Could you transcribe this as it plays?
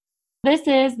This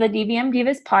is the DVM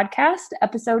Divas podcast,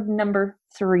 episode number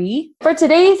 3. For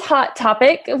today's hot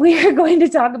topic, we are going to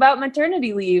talk about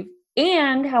maternity leave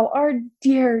and how our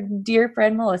dear, dear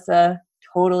friend Melissa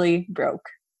totally broke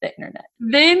the internet.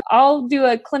 Then I'll do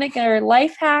a clinic or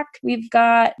life hack. We've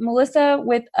got Melissa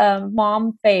with a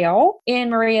mom fail, and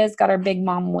Maria's got our big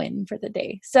mom win for the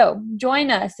day. So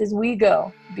join us as we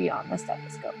go beyond the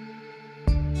stethoscope.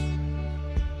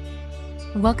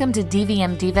 Welcome to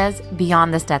DVM Divas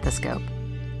Beyond the Stethoscope.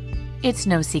 It's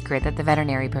no secret that the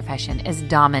veterinary profession is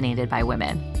dominated by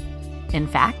women. In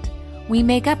fact, we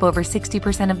make up over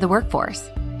 60% of the workforce,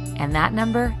 and that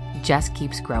number just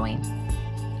keeps growing.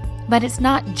 But it's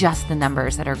not just the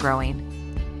numbers that are growing.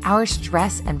 Our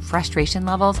stress and frustration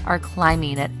levels are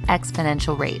climbing at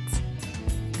exponential rates.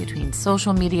 Between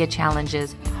social media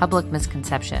challenges, public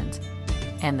misconceptions,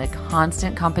 and the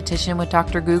constant competition with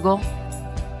Dr. Google,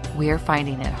 we are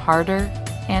finding it harder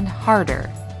and harder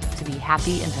to be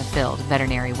happy and fulfilled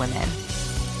veterinary women.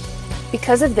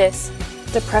 Because of this,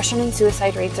 depression and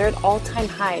suicide rates are at all-time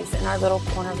highs in our little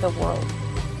corner of the world.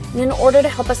 And in order to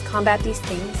help us combat these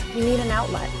things, we need an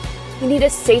outlet. We need a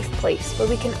safe place where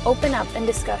we can open up and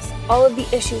discuss all of the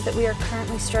issues that we are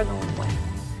currently struggling with.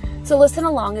 So listen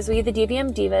along as we, the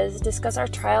DVM Divas, discuss our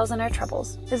trials and our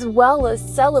troubles, as well as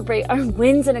celebrate our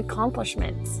wins and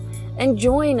accomplishments. And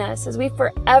join us as we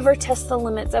forever test the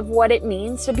limits of what it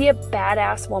means to be a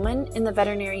badass woman in the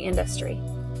veterinary industry.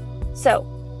 So,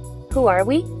 who are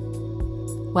we?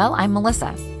 Well, I'm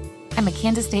Melissa. I'm a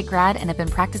Kansas State grad and have been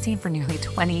practicing for nearly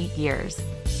 20 years.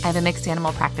 I have a mixed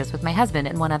animal practice with my husband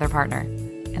and one other partner.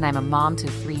 And I'm a mom to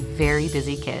 3 very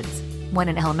busy kids, one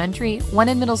in elementary, one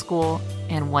in middle school,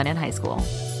 and one in high school.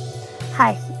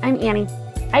 Hi, I'm Annie.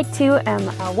 I too am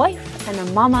a wife and a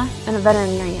mama and a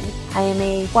veterinarian. I am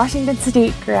a Washington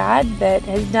State grad that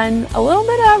has done a little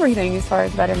bit of everything as far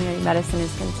as veterinary medicine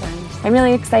is concerned. I'm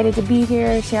really excited to be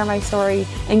here, share my story,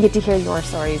 and get to hear your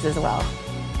stories as well.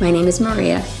 My name is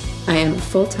Maria. I am a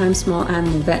full-time small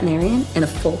animal veterinarian and a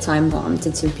full-time mom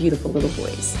to 2 beautiful little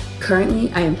boys.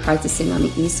 Currently, I am practicing on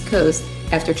the East Coast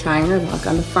after trying our luck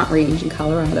on the Front Range in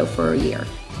Colorado for a year.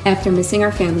 After missing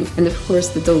our family and of course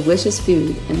the delicious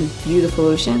food and the beautiful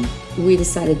ocean, we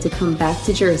decided to come back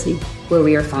to Jersey where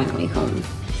we are finally home.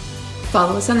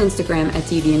 Follow us on Instagram at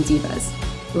DVM Divas.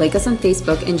 Like us on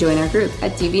Facebook and join our group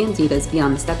at DVM Divas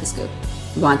Beyond the Stethoscope.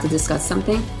 Want to discuss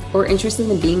something or interested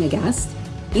in being a guest?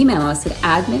 Email us at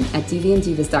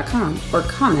admin@dvmdivas.com or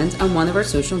comment on one of our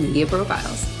social media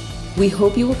profiles. We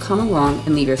hope you will come along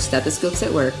and leave your stethoscopes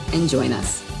at work and join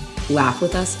us. Laugh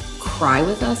with us, cry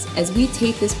with us as we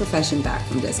take this profession back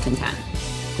from discontent.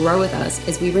 Grow with us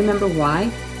as we remember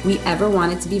why we ever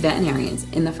wanted to be veterinarians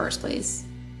in the first place.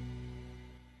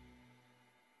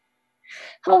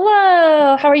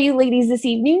 Hello, how are you ladies this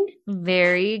evening?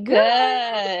 Very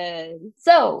good.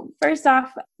 So first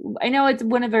off, I know it's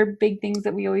one of our big things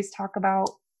that we always talk about,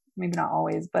 maybe not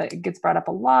always, but it gets brought up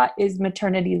a lot, is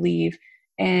maternity leave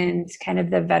and kind of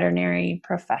the veterinary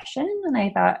profession. And I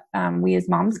thought we as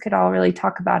moms could all really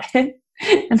talk about it.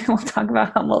 And then we'll talk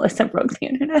about how Melissa broke the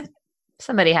internet.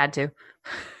 Somebody had to.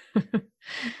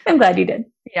 I'm glad you did.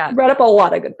 Yeah. You brought up a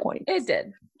lot of good points. It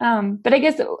did. But I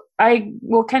guess I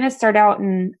will kind of start out,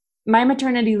 and my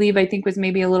maternity leave, I think, was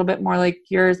maybe a little bit more like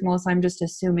yours, Melissa. I'm just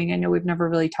assuming. I know we've never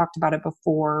really talked about it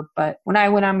before, but when I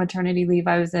went on maternity leave,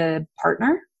 I was a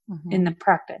partner in the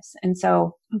practice. And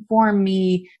so for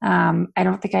me, I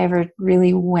don't think I ever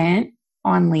really went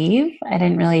on leave. I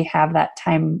didn't really have that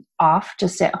time off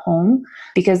just at home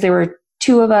because there were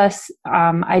 2 of us.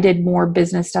 I did more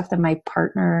business stuff than my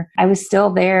partner. I was still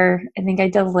there. I think I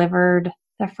delivered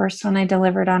the first one. I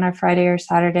delivered on a Friday or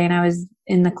Saturday, and I was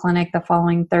in the clinic the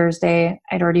following Thursday.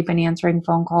 I'd already been answering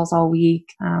phone calls all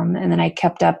week. And then I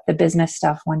kept up the business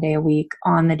stuff 1 day a week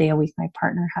on the day a week my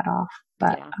partner had off.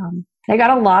 But I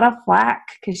got a lot of flack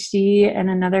because she and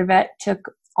another vet took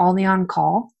all the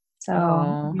on-call.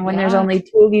 So when there's only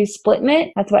 2 of you splitting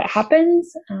it, that's what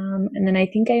happens. And then I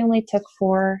think I only took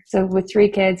 4. So with 3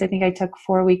 kids, I think I took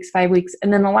 4 weeks, 5 weeks.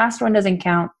 And then the last one doesn't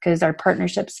count because our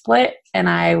partnership split and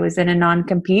I was in a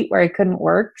non-compete where I couldn't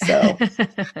work. So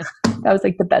that was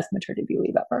like the best maternity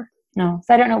leave ever. No.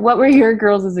 So I don't know. What were your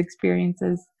girls'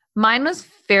 experiences? Mine was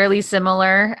fairly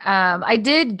similar. I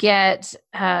did get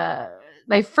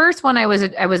my first one. I was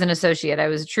an associate. I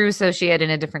was a true associate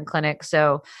in a different clinic.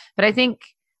 So, but I think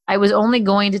I was only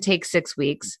going to take 6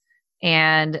 weeks,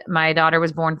 and my daughter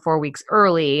was born 4 weeks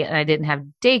early, and I didn't have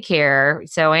daycare.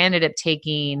 So I ended up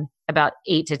taking about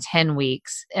 8 to 10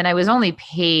 weeks. And I was only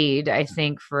paid, I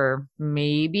think, for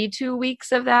maybe 2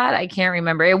 weeks of that. I can't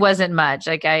remember. It wasn't much.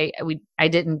 Like I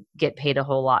didn't get paid a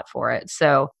whole lot for it.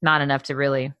 So not enough to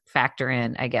really factor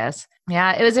in, I guess.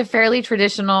 Yeah, it was a fairly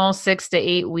traditional 6 to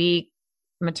 8 week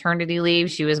maternity leave.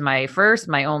 She was my first,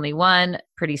 my only one,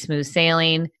 pretty smooth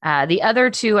sailing. The other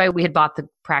two, we had bought the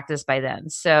practice by then.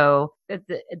 So at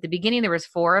the beginning, there was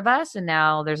 4 of us, and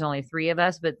now there's only 3 of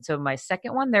us. But so my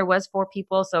second one, there was 4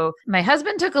 people. So my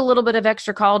husband took a little bit of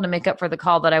extra call to make up for the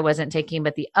call that I wasn't taking,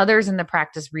 but the others in the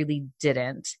practice really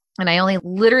didn't. And I only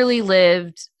literally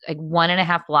lived like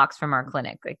 1.5 blocks from our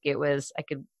clinic. Like I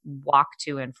could walk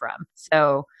to and from.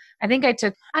 So I think I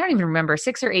took, I don't even remember,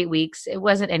 6 or 8 weeks. It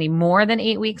wasn't any more than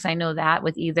 8 weeks. I know that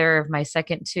with either of my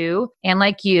second 2. And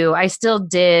like you, I still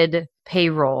did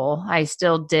payroll. I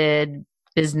still did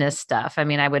business stuff. I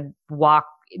mean, I would walk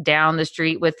down the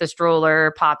street with the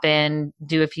stroller, pop in,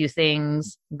 do a few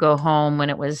things, go home when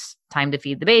it was time to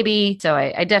feed the baby. So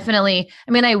I definitely,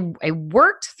 I mean, I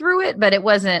worked through it, but it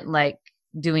wasn't like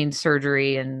doing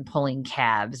surgery and pulling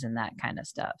cabs and that kind of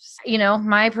stuff. You know,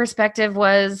 my perspective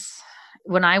was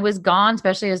when I was gone,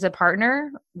 especially as a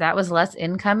partner, that was less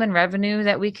income and revenue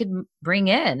that we could bring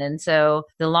in. And so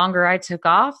the longer I took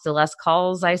off, the less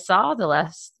calls I saw, the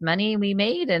less money we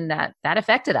made, and that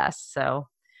affected us. So,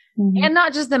 and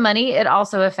not just the money, it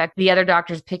also affected the other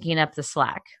doctors picking up the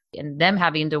slack and them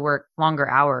having to work longer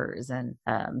hours and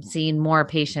seeing more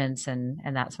patients and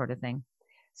that sort of thing.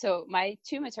 So my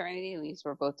 2 maternity leaves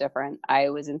were both different. I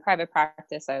was in private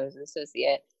practice. I was an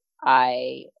associate.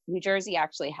 New Jersey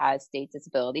actually has state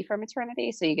disability for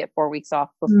maternity. So you get 4 weeks off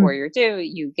before you're due.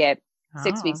 You get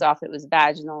 6 weeks off if it was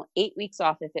vaginal, 8 weeks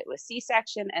off if it was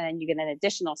C-section, and then you get an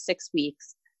additional 6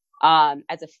 weeks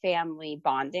as a family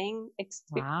bonding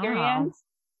experience.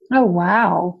 Oh,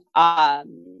 wow.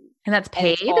 And that's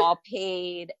paid? And it's all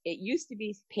paid. It used to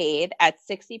be paid at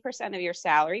 60% of your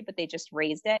salary, but they just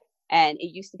raised it. And it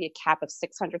used to be a cap of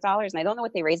 $600. And I don't know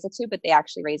what they raised it to, but they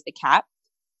actually raised the cap.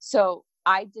 So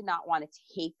I did not want to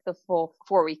take the full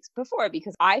 4 weeks before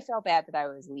because I felt bad that I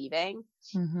was leaving.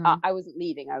 I wasn't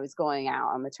leaving. I was going out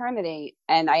on maternity.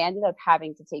 And I ended up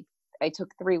I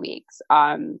took 3 weeks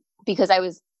because I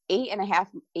was 8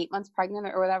 months pregnant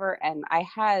or whatever. And I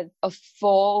had a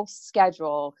full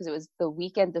schedule because it was the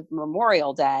weekend of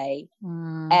Memorial Day.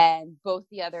 And both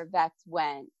the other vets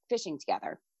went fishing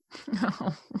together.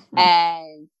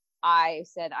 And I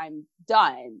said, I'm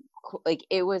done. Like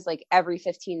it was like every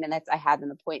 15 minutes I had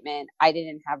an appointment. I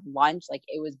didn't have lunch. Like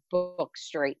it was booked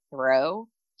straight through.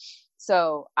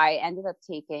 So I ended up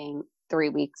taking 3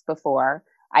 weeks before.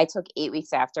 I took 8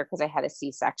 weeks after because I had a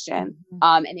C-section.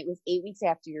 And it was 8 weeks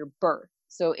after your birth.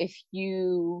 So if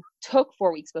you took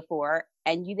 4 weeks before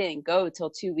and you didn't go till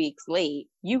 2 weeks late,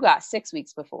 you got 6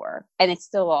 weeks before and it's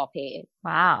still all paid.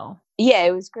 Wow. Yeah,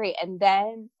 it was great. And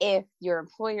then if your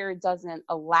employer doesn't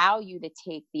allow you to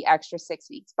take the extra 6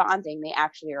 weeks bonding, they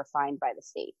actually are fined by the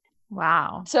state.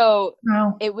 Wow. So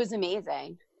It was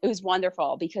amazing. It was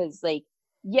wonderful because I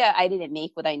didn't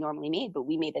make what I normally made, but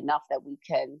we made enough that we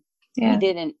could. Yeah.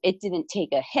 It didn't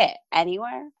take a hit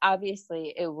anywhere.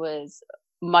 Obviously, it was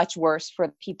much worse for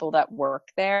the people that work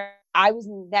there. I was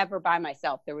never by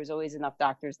myself. There was always enough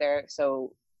doctors there.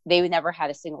 So they never had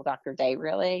a single doctor day,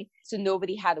 really. So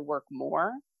nobody had to work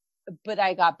more. But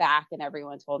I got back and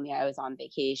everyone told me I was on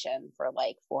vacation for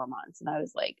like 4 months. And I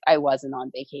was like, I wasn't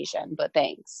on vacation, but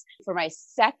thanks. For my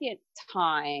second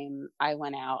time I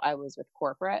went out, I was with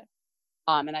corporate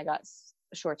and I got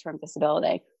short-term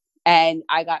disability. And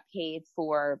I got paid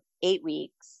for 8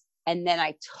 weeks. And then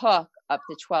I took up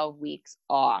to 12 weeks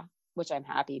off, which I'm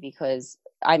happy because,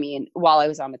 I mean, while I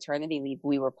was on maternity leave,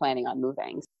 we were planning on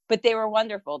moving. But they were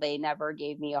wonderful. They never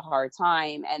gave me a hard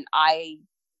time. And I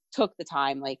took the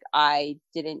time. Like, I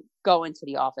didn't go into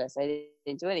the office. I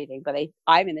didn't do anything. But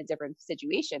I'm in a different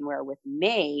situation where with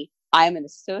me, I'm an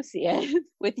associate.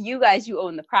 With you guys, you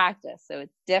own the practice. So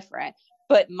it's different.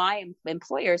 But my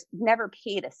employers never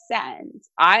paid a cent.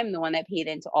 I'm the one that paid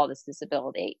into all this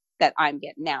disability that I'm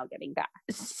getting back.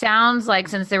 Sounds like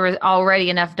since there was already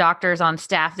enough doctors on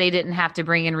staff, they didn't have to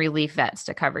bring in relief vets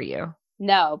to cover you.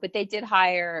 No, but they did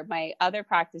my other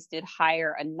practice did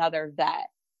hire another vet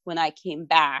when I came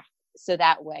back. So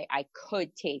that way I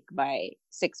could take my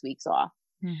 6 weeks off.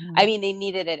 Mm-hmm. I mean, they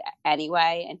needed it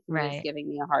anyway. And he was giving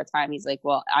me a hard time. He's like,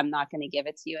 well, I'm not going to give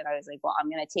it to you. And I was like, well, I'm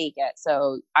going to take it.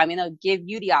 So I'm going to give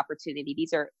you the opportunity.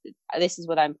 This is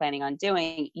what I'm planning on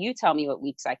doing. You tell me what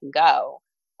weeks I can go.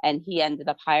 And he ended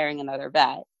up hiring another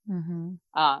vet,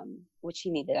 which he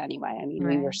needed anyway. I mean,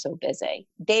 we were so busy.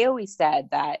 They always said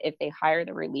that if they hire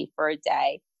the relief for a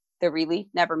day, the relief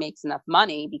never makes enough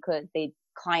money because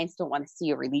clients don't want to see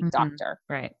a relief Mm-hmm. doctor.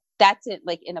 Right. That's it,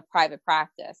 like in a private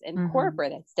practice. In Mm-hmm.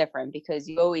 corporate, it's different because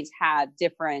you always have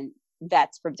different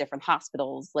vets from different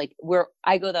hospitals. Like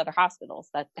I go to other hospitals,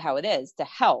 that's how it is to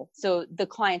help. So the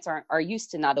clients are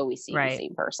used to not always seeing the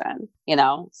same person, you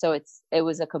know? So it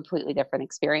was a completely different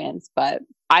experience, but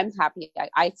I'm happy.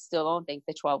 I still don't think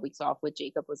the 12 weeks off with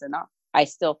Jacob was enough. I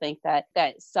still think that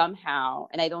somehow,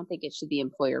 and I don't think it should be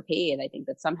employer paid. I think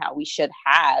that somehow we should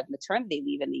have maternity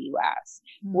leave in the US,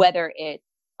 whether it's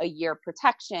a year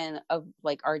protection of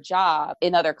like our job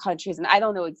in other countries. And I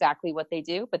don't know exactly what they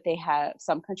do, but they have,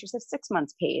 some countries have 6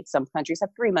 months paid, some countries have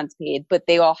 3 months paid, but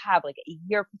they all have like a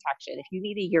year protection. If you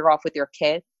need a year off with your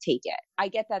kid, take it. I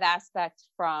get that aspect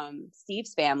from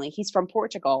Steve's family. He's from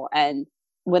Portugal. And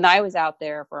when I was out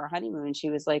there for our honeymoon,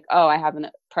 she was like, oh, I have a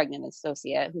pregnant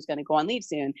associate who's going to go on leave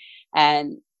soon.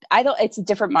 And it's a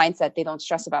different mindset. They don't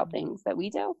stress about things that we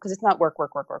do because it's not work.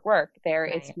 There,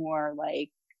 right. It's more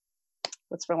like,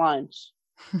 what's for lunch?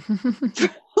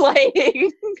 Like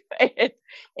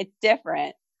it's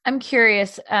different. I'm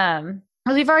curious.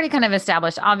 We've already kind of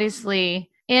established, obviously,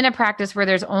 in a practice where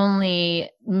there's only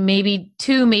maybe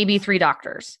 2, maybe 3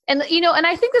 doctors. And, you know, and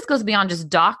I think this goes beyond just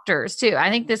doctors too. I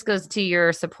think this goes to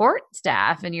your support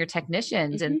staff and your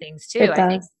technicians and things too. I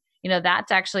think, you know,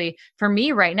 that's actually, for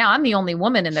me right now, I'm the only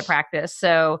woman in the practice.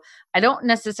 So I don't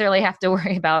necessarily have to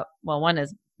worry about, well,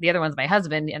 the other one's my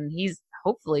husband, and he's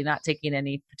hopefully not taking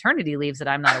any paternity leaves that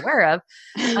I'm not aware of.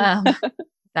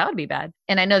 That would be bad.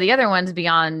 And I know the other one's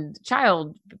beyond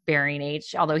childbearing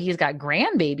age, although he's got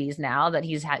grandbabies now that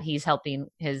he's helping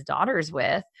his daughters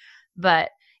with. But,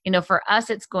 you know, for us,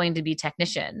 it's going to be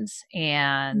technicians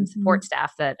and support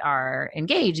staff that are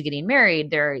engaged, getting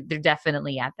married. They're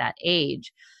definitely at that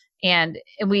age. And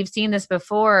we've seen this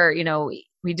before. You know,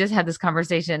 we just had this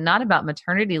conversation, not about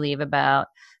maternity leave, about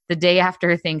the day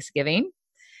after Thanksgiving.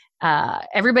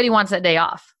 Everybody wants that day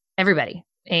off, everybody.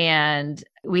 And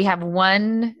we have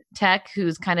one tech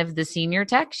who's kind of the senior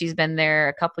tech. She's been there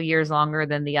a couple years longer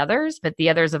than the others, but the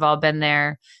others have all been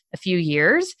there a few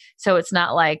years. So it's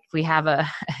not like we have an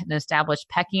established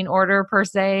pecking order per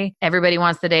se. Everybody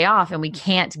wants the day off, and we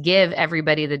can't give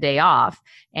everybody the day off.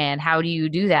 And how do you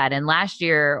do that? And last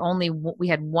year, we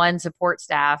had one support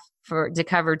staff to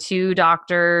cover 2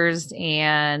 doctors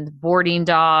and boarding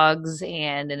dogs.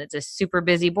 And it's a super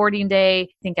busy boarding day. I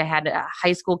think I had a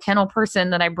high school kennel person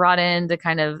that I brought in to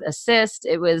kind of assist.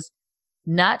 It was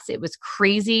nuts. It was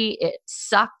crazy. It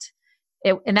sucked.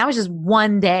 And that was just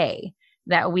one day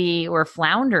that we were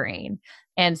floundering.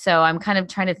 And so I'm kind of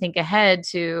trying to think ahead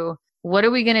to, what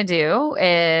are we going to do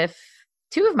if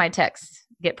 2 of my techs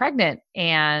get pregnant?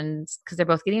 And because they're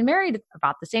both getting married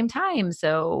about the same time.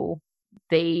 So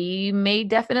they may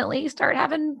definitely start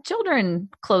having children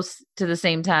close to the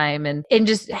same time. And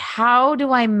just how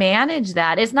do I manage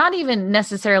that? It's not even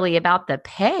necessarily about the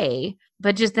pay,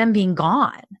 but just them being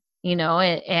gone, you know,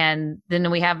 and then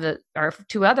we have our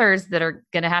 2 others that are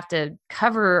going to have to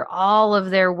cover all of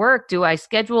their work. Do I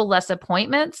schedule less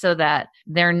appointments so that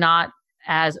they're not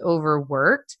as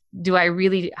overworked? Do I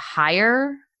really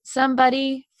hire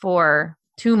somebody for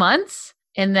 2 months?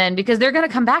 And then, because they're going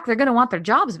to come back, they're going to want their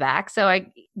jobs back. So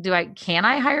can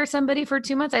I hire somebody for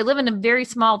 2 months? I live in a very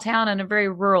small town in a very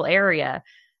rural area.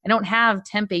 I don't have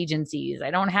temp agencies.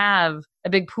 I don't have a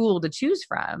big pool to choose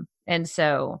from. And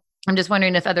so I'm just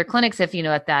wondering if other clinics, if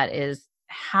that is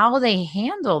how they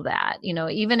handle that,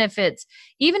 even if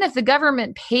the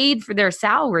government paid for their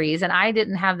salaries and I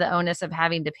didn't have the onus of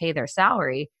having to pay their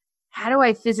salary, how do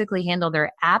I physically handle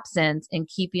their absence and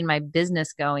keeping my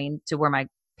business going to where my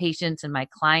patients and my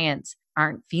clients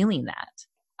aren't feeling that?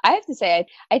 I have to say,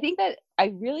 I think that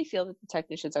I really feel that the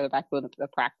technicians are the backbone of the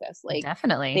practice. Like,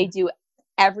 definitely, they do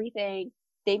everything.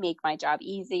 They make my job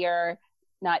easier.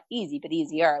 Not easy, but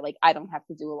easier. Like, I don't have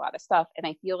to do a lot of stuff. And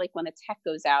I feel like when a tech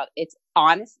goes out, it's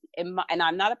honest. And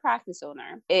I'm not a practice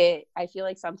owner. I feel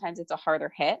like sometimes it's a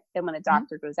harder hit than when a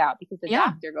doctor goes out, because the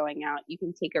doctor going out, you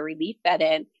can take a relief vet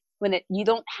in. You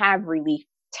don't have relief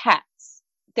techs.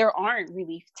 There aren't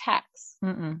relief techs.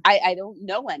 I don't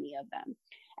know any of them.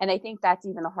 And I think that's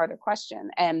even a harder question.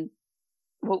 And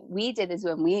what we did is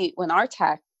when our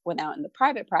tech went out in the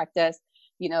private practice,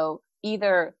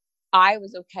 either I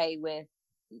was okay with,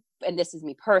 and this is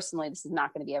me personally, this is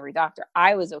not going to be every doctor,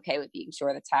 I was okay with being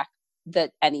short of tech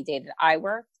that any day that I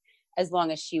worked, as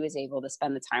long as she was able to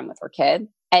spend the time with her kid.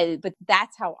 But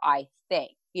that's how I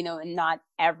think, and not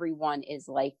everyone is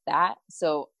like that.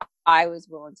 So I was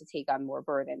willing to take on more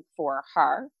burden for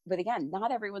her. But again,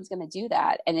 not everyone's going to do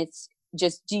that. And it's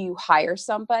just, do you hire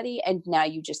somebody and now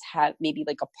you just have maybe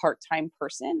like a part-time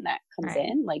person that comes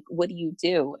in? Like, what do you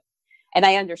do? And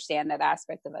I understand that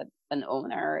aspect of an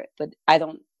owner, but I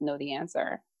don't know the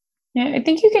answer. Yeah, I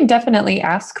think you can definitely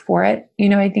ask for it.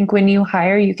 I think when you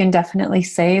hire, you can definitely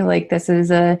say, like, this is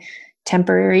a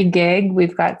temporary gig.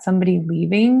 We've got somebody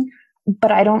leaving,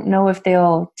 but I don't know if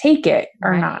they'll take it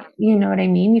or not. You know what I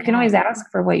mean? You can always ask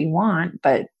for what you want,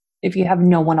 but if you have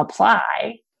no one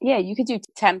apply. Yeah, you could do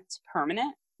temp to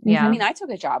permanent. Yeah. I mean, I took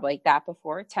a job like that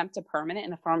before, temp to permanent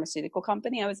in a pharmaceutical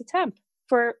company. I was a temp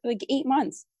for like 8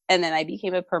 months. And then I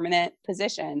became a permanent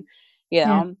position,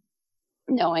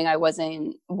 knowing I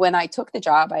wasn't, when I took the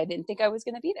job, I didn't think I was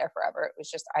going to be there forever. It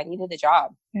was just, I needed a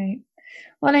job. Right.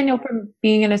 Well, and I know from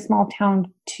being in a small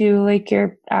town too, like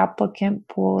your applicant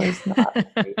pool is not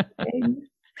very big.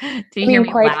 Do you hear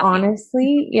me quite laughing?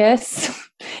 Honestly, yes.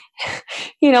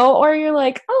 Or you're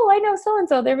like, oh, I know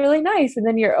so-and-so, they're really nice. And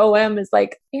then your OM is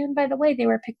like, and by the way, they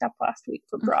were picked up last week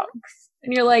for Bronx.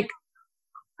 And you're like,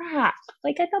 crap.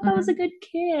 Like, I thought that was a good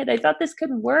kid. I thought this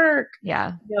could work.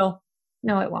 Yeah.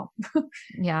 No, it won't.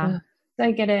 Yeah.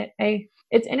 I get it.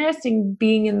 It's interesting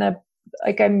being in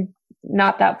I'm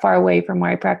not that far away from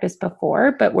where I practiced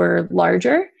before, but we're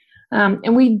larger.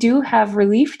 And we do have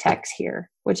relief techs here,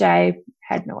 which I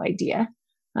had no idea.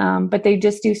 But they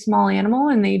just do small animal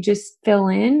and they just fill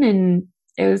in, and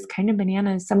it was kind of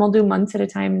bananas. Some will do months at a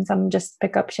time and some just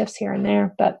pick up shifts here and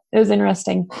there, but it was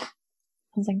interesting.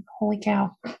 I was like, holy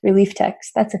cow, relief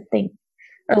techs, that's a thing.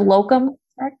 Or locum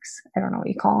techs, I don't know what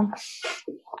you call them.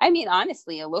 I mean,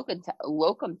 honestly, a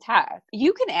locum tech,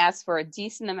 you can ask for a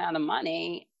decent amount of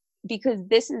money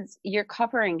because you're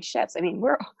covering shifts. I mean,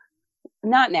 we're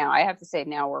not now, I have to say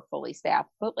now we're fully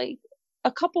staffed, but like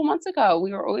a couple months ago,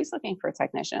 we were always looking for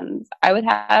technicians. I would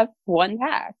have one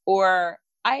tech, or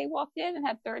I walked in and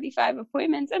had 35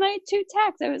 appointments and I had 2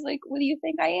 techs. I was like, what do you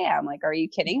think I am? Like, are you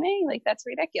kidding me? Like, that's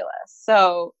ridiculous.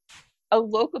 So a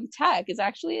locum tech is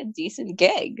actually a decent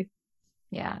gig.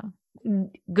 Yeah.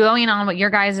 Going on what your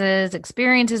guys'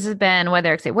 experiences have been,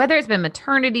 whether it's been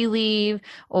maternity leave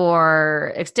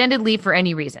or extended leave for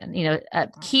any reason, a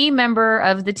key member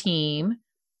of the team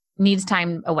needs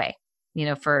time away,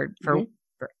 for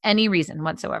any reason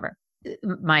whatsoever.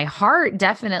 My heart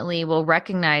definitely will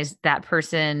recognize that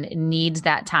person needs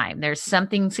that time. There's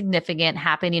something significant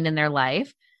happening in their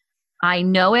life. I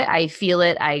know it. I feel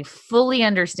it. I fully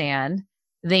understand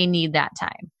they need that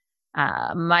time.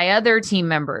 My other team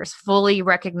members fully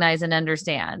recognize and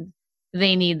understand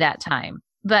they need that time.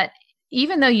 But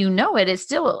even though it's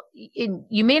still,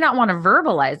 you may not want to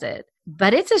verbalize it,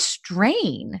 but it's a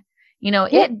strain.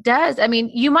 It does. I mean,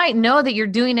 you might know that you're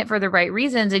doing it for the right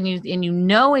reasons, and you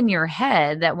know in your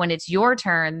head that when it's your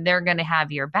turn, they're going to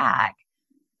have your back.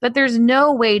 But there's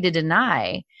no way to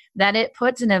deny that it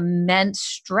puts an immense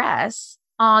stress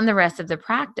on the rest of the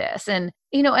practice. And,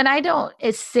 and I don't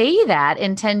say that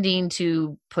intending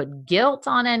to put guilt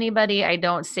on anybody. I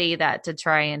don't say that to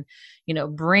try and,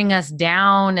 bring us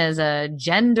down as a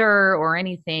gender or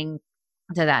anything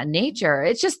to that nature.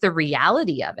 It's just the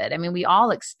reality of it. I mean, we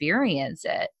all experience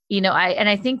it,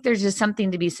 I think there's just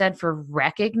something to be said for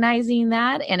recognizing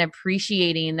that and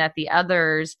appreciating that the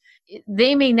others,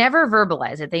 they may never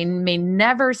verbalize it. They may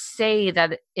never say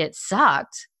that it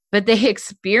sucked, but they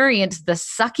experienced the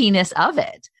suckiness of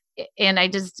it. And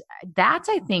that's,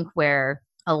 I think, where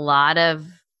a lot of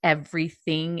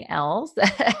everything else that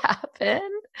happened.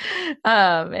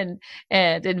 And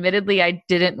admittedly, I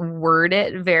didn't word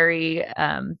it very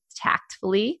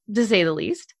tactfully, to say the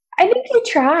least. I think you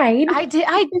tried. I did.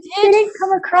 Didn't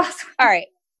come across. All right,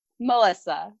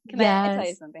 Melissa, can I tell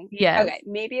you something? Yes. Okay,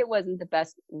 maybe it wasn't the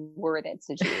best worded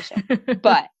situation,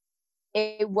 but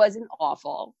it wasn't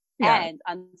awful. Yeah. And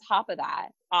on top of that,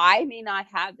 I may not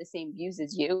have the same views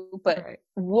as you, but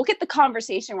look at the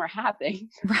conversation we're having.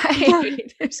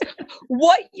 Right.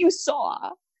 What you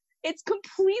saw, it's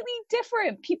completely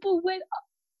different. People went,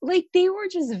 like, they were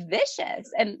just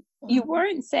vicious. And you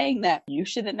weren't saying that you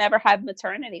should have never had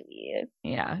maternity leave.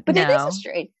 Yeah. But it is a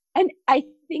strain. And I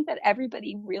think that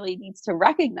everybody really needs to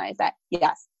recognize that,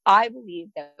 yes, I believe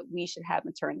that we should have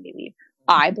maternity leave.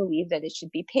 I believe that it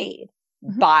should be paid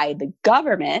by the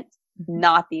government,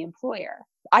 not the employer.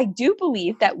 I do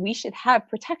believe that we should have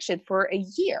protection for a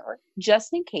year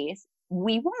just in case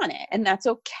we want it. And that's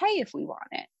okay if we want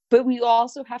it. But we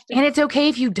also have to. And it's okay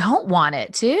if you don't want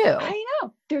it too. I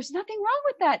know. There's nothing wrong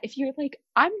with that. If you're like,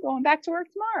 I'm going back to work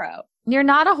tomorrow. You're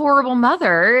not a horrible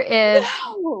mother if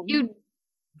you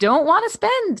don't want to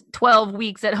spend 12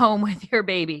 weeks at home with your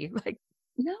baby. Like,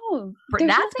 no,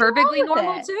 that's perfectly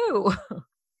normal too.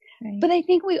 But I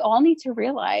think we all need to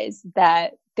realize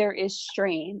that there is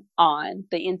strain on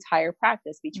the entire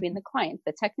practice between the clients,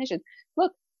 the technicians.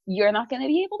 Look, you're not going to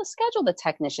be able to schedule the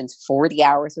technicians 40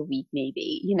 hours a week,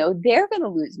 maybe. They're going to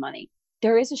lose money.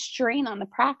 There is a strain on the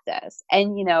practice.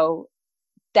 And,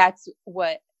 that's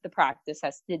what the practice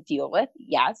has to deal with.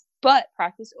 Yes. But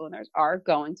practice owners are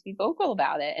going to be vocal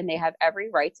about it. And they have every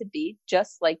right to be,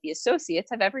 just like the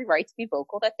associates have every right to be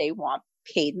vocal that they want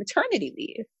paid maternity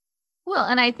leave. Well,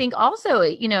 and I think also,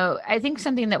 I think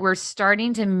something that we're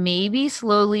starting to maybe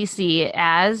slowly see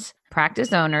as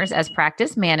practice owners, as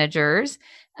practice managers,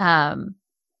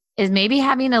 is maybe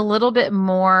having a little bit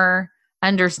more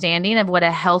understanding of what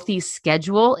a healthy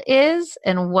schedule is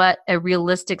and what a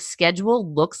realistic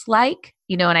schedule looks like.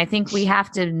 And I think we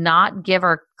have to not give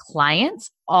our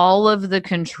clients all of the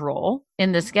control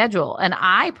in the schedule. And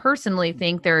I personally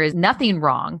think there is nothing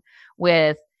wrong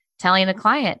with telling a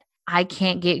client, I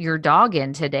can't get your dog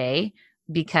in today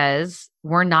because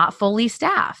we're not fully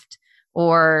staffed.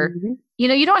 Or,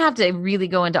 you don't have to really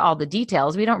go into all the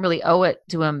details. We don't really owe it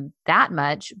to them that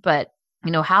much. But,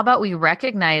 how about we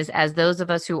recognize, as those of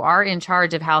us who are in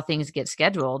charge of how things get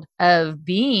scheduled, of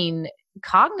being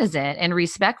cognizant and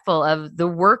respectful of the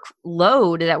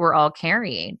workload that we're all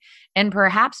carrying. And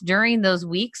perhaps during those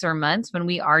weeks or months when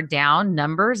we are down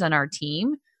numbers on our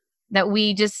team, that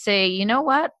we just say, you know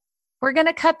what? We're going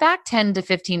to cut back 10 to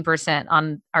 15%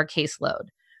 on our caseload.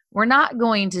 We're not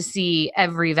going to see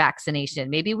every vaccination.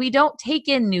 Maybe we don't take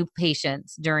in new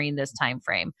patients during this time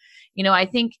frame. I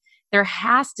think there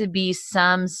has to be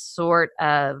some sort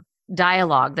of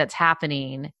dialogue that's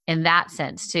happening in that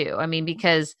sense too. I mean,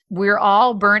 because we're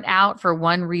all burnt out for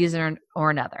one reason or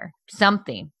another.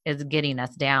 Something is getting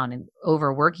us down and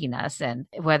overworking us. And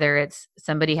whether it's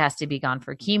somebody has to be gone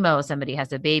for chemo, somebody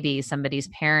has a baby, somebody's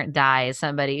parent dies,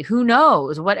 somebody who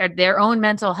knows what are their own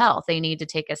mental health, they need to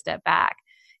take a step back.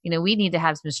 We need to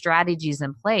have some strategies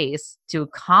in place to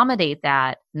accommodate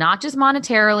that, not just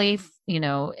monetarily,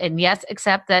 and yes,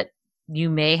 accept that you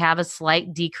may have a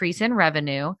slight decrease in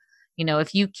revenue.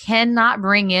 If you cannot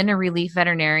bring in a relief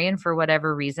veterinarian for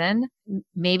whatever reason,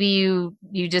 maybe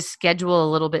you just schedule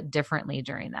a little bit differently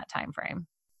during that time frame.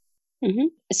 Mm-hmm.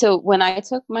 So when I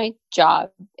took my job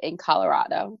in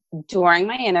Colorado, during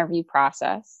my interview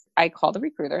process, I called the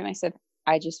recruiter and I said,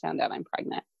 I just found out I'm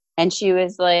pregnant. And she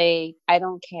was like, I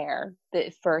don't care.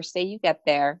 The first day you get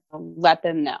there, let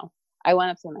them know. I went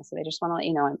up to him. I said, I just want to let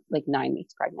you know I'm like 9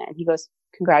 weeks pregnant. And he goes,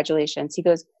 congratulations. He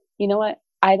goes, you know what?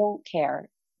 I don't care,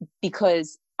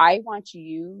 because I want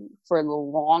you for the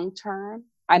long term.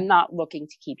 I'm not looking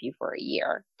to keep you for a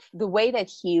year. The way that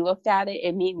he looked at it,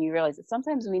 it made me realize that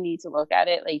sometimes we need to look at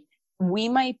it like we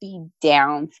might be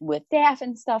down with staff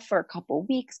and stuff for a couple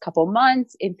weeks, couple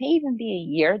months. It may even be a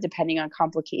year, depending on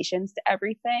complications to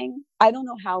everything. I don't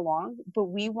know how long, but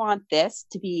we want this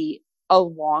to be a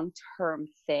long-term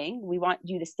thing. We want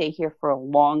you to stay here for a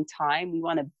long time. We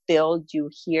want to build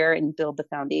you here and build the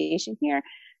foundation here.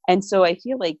 And so I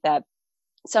feel like that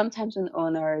sometimes when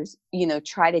owners,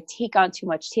 try to take on too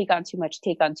much,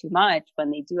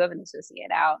 when they do have an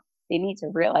associate out, they need to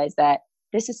realize that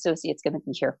this associate's going to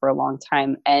be here for a long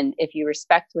time. And if you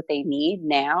respect what they need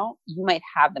now, you might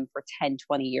have them for 10,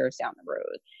 20 years down the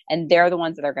road. And they're the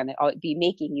ones that are going to be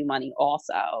making you money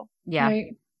also. Yeah,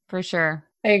 right. For sure.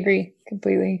 I agree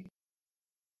completely.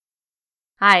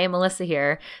 Hi, Melissa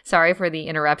here. Sorry for the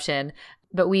interruption.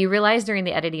 But we realized during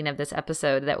the editing of this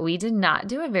episode that we did not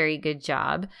do a very good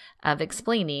job of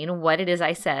explaining what it is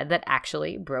I said that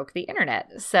actually broke the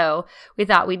internet. So we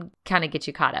thought we'd kind of get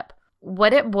you caught up.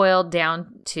 What it boiled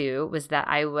down to was that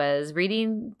I was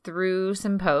reading through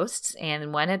some posts,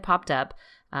 and one had popped up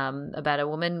about a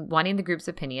woman wanting the group's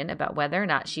opinion about whether or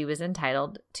not she was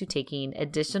entitled to taking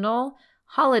additional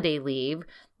holiday leave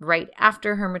right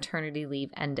after her maternity leave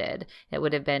ended. It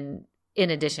would have been in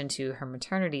addition to her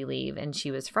maternity leave, and she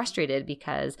was frustrated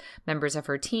because members of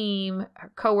her team,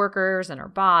 her coworkers, and her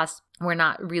boss were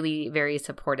not really very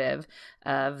supportive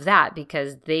of that,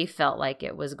 because they felt like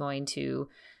it was going to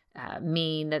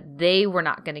mean that they were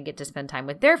not going to get to spend time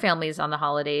with their families on the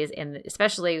holidays, and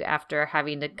especially after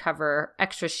having to cover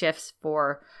extra shifts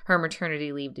for her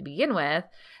maternity leave to begin with,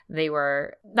 they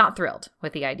were not thrilled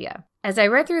with the idea. As I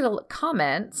read through the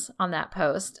comments on that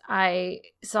post, I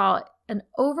saw an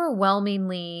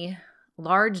overwhelmingly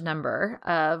large number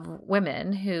of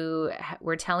women who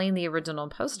were telling the original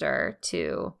poster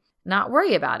to not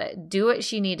worry about it, do what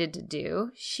she needed to do.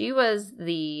 She was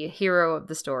the hero of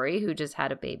the story who just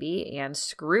had a baby, and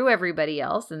screw everybody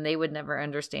else, and they would never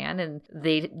understand, and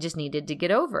they just needed to get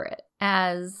over it.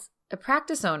 As a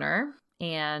practice owner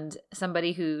and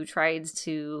somebody who tries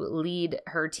to lead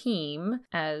her team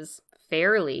as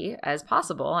fairly as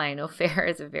possible, I know fair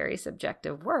is a very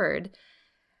subjective word,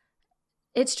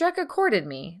 it struck a chord in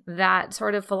me, that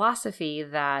sort of philosophy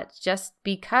that just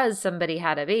because somebody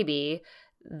had a baby,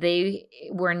 they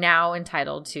were now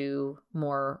entitled to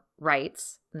more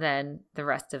rights than the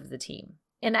rest of the team.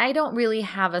 And I don't really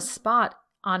have a spot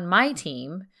on my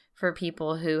team for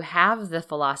people who have the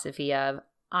philosophy of,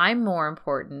 I'm more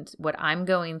important, what I'm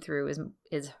going through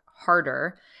is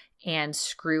harder, and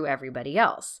screw everybody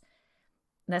else.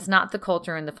 That's not the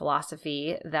culture and the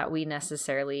philosophy that we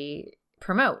necessarily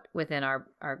promote within our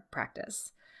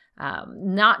practice.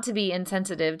 Not to be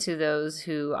insensitive to those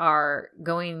who are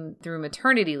going through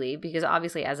maternity leave, because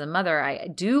obviously as a mother, I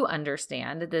do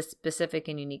understand the specific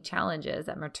and unique challenges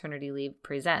that maternity leave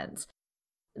presents.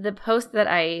 The post that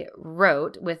I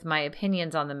wrote with my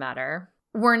opinions on the matter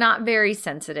were not very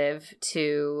sensitive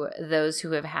to those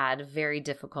who have had very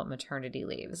difficult maternity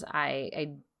leaves. I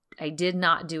did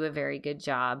not do a very good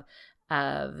job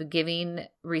of giving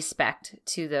respect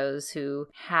to those who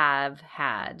have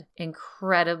had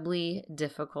incredibly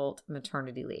difficult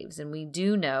maternity leaves. And we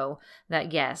do know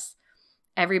that, yes,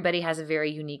 everybody has a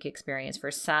very unique experience. For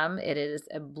some, it is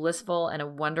a blissful and a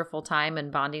wonderful time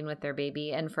and bonding with their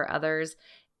baby. And for others,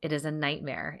 it is a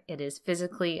nightmare. It is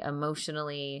physically,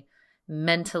 emotionally,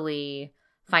 mentally,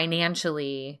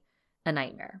 financially a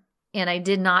nightmare. And I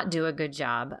did not do a good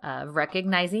job of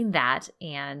recognizing that.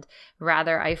 And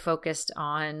rather, I focused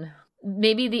on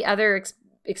maybe the other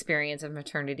experience of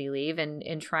maternity leave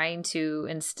and trying to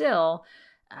instill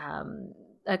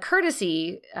a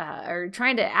courtesy or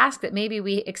trying to ask that maybe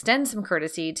we extend some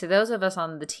courtesy to those of us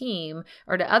on the team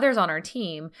or to others on our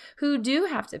team who do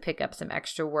have to pick up some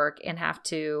extra work and have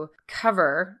to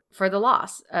cover for the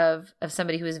loss of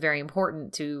somebody who is very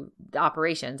important to the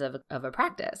operations of a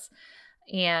practice.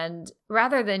 And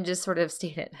rather than just sort of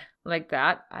state it like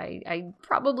that, I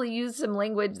probably used some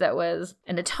language that was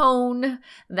in a tone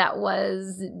that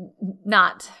was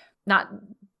not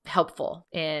helpful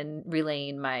in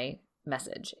relaying my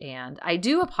message. And I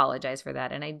do apologize for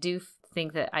that. And I do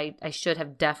think that I should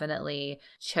have definitely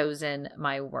chosen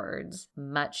my words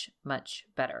much, much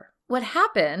better. What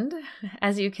happened,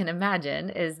 as you can imagine,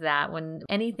 is that when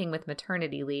anything with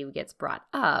maternity leave gets brought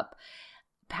up,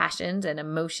 passions and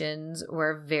emotions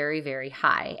were very, very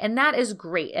high. And that is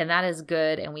great. And that is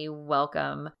good. And we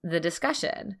welcome the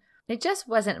discussion. It just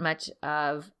wasn't much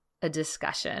of a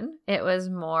discussion. It was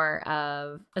more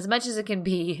of, as much as it can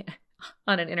be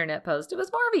on an internet post, it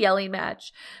was more of a yelling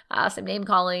match, some name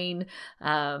calling,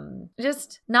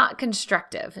 just not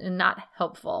constructive and not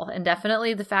helpful. And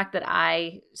definitely the fact that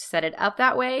I set it up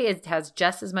that way, it has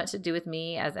just as much to do with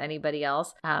me as anybody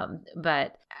else.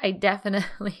 But I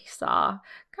definitely saw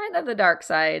kind of the dark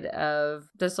side of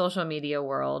the social media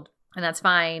world. And that's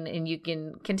fine. And you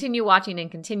can continue watching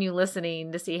and continue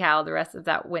listening to see how the rest of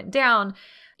that went down.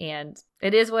 And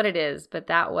it is what it is. But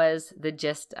that was the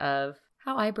gist of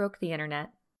how I broke the internet.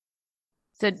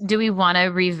 So do we want to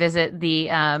revisit the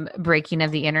breaking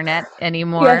of the internet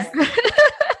anymore?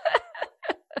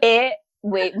 Yes.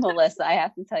 Wait, Melissa, I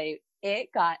have to tell you, it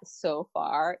got so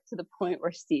far to the point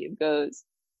where Steve goes,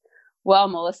 well,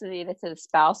 Melissa made it to the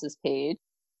spouses page.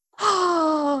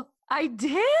 Oh, I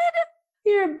did?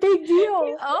 You're a big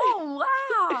deal. Oh,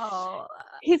 wow.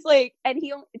 He's like, and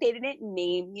they didn't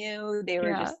name you. They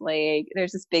were just like,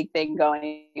 there's this big thing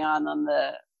going on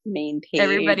the main page.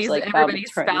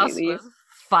 Everybody's spouse was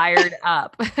fired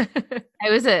up. I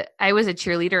was a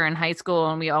cheerleader in high school,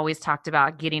 and we always talked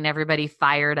about getting everybody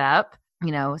fired up,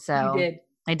 so you did.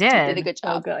 I did. You did a good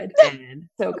job. So good.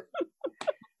 So good.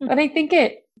 But I think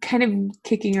it kind of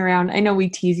kicking around, I know we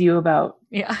tease you about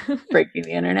breaking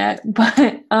the internet,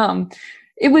 but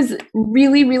it was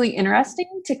really, really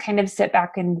interesting to kind of sit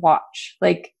back and watch.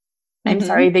 Like, I'm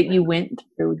sorry that you went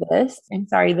through this. I'm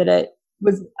sorry that it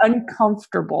was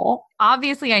uncomfortable.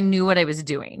 Obviously, I knew what I was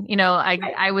doing.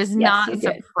 I was not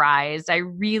surprised. I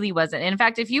really wasn't. In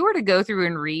fact, if you were to go through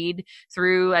and read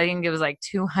through, I think it was like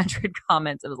 200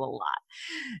 comments. It was a lot.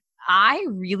 I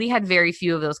really had very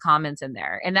few of those comments in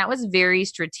there. And that was very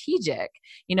strategic.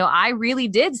 I really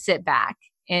did sit back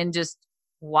and just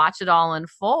watch it all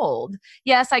unfold.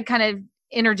 Yes, I kind of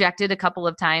interjected a couple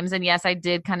of times. And yes, I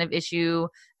did kind of issue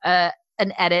an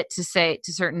edit to say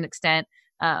to a certain extent.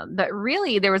 But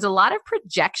really, there was a lot of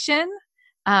projection.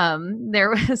 There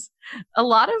was a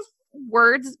lot of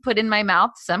words put in my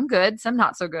mouth, some good, some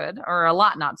not so good, or a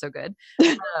lot not so good.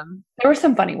 There were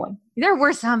some funny ones. There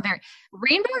were some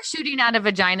rainbow shooting out of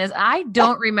vaginas. I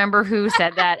don't remember who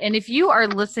said that. And if you are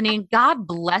listening, God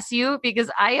bless you, because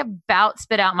I about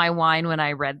spit out my wine when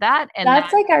I read that. And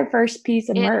that's like our first piece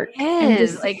of merch. It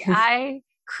is.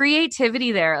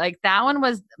 Creativity there. Like that one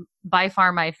was by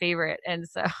far my favorite. And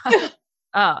so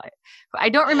I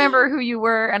don't remember who you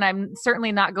were, and I'm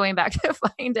certainly not going back to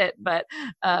find it, but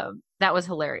that was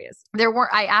hilarious.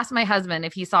 I asked my husband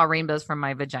if he saw rainbows from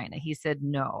my vagina. He said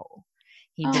no,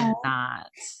 he did not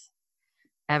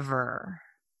ever.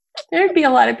 There'd be a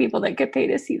lot of people that could pay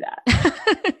to see that.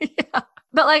 Yeah.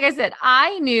 But like I said,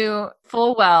 I knew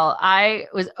full well I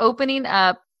was opening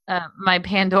up my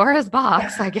Pandora's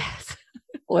box, I guess.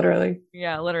 Literally.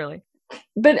 Yeah, literally.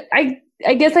 But I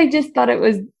guess I just thought it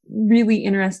was really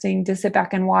interesting to sit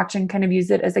back and watch and kind of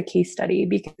use it as a case study,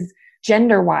 because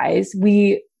gender-wise,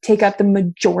 we take up the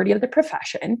majority of the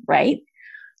profession, right?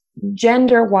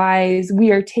 Gender-wise,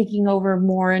 we are taking over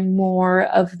more and more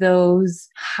of those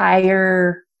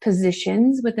higher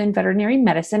positions within veterinary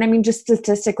medicine. I mean, just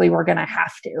statistically, we're going to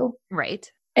have to. Right.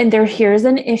 And here's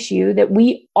an issue that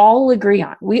we all agree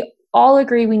on. We all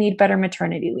agree we need better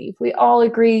maternity leave. We all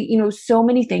agree, so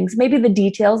many things. Maybe the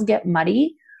details get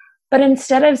muddy, but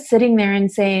instead of sitting there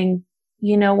and saying,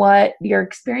 you know what, your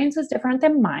experience was different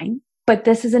than mine, but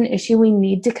this is an issue we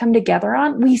need to come together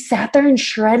on, we sat there and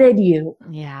shredded you.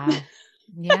 Yeah.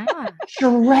 Yeah.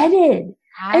 Shredded.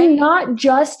 And not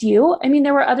just you. I mean,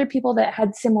 there were other people that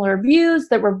had similar views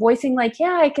that were voicing like,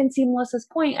 yeah, I can see Melissa's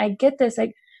point. I get this.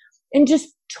 And just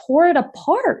tore it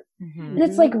apart. Mm-hmm. And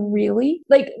it's like, really?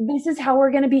 Like, this is how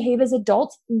we're going to behave as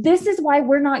adults? This is why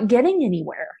we're not getting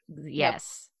anywhere.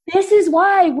 Yes. This is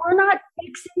why we're not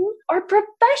fixing our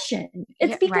profession.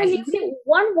 It's because you get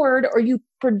one word or you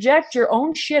project your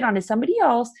own shit onto somebody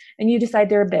else and you decide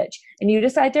they're a bitch and you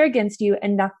decide they're against you,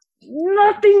 and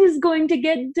nothing is going to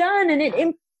get done. And it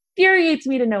infuriates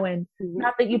me to no end.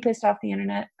 Not that you pissed off the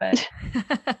internet, but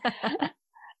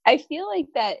I feel like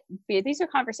that these are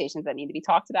conversations that need to be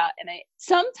talked about. And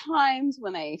sometimes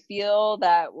when I feel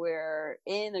that we're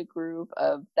in a group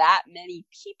of that many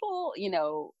people,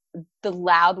 the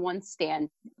loud ones stand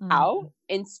out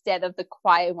instead of the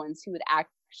quiet ones who would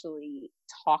actually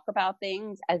talk about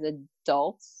things as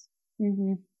adults.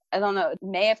 Mm-hmm. I don't know. It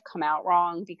may have come out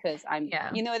wrong because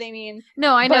you know what I mean?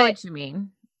 No, I know what you mean.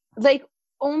 Like,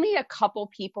 only a couple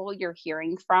people you're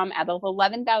hearing from out of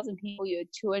 11,000 people, you had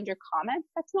 200 comments.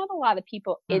 That's not a lot of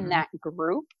people in that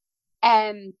group.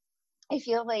 And I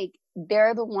feel like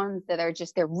they're the ones that are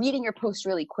they're reading your post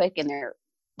really quick and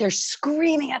they're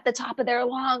screaming at the top of their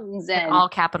lungs and all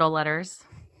capital letters.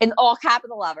 In all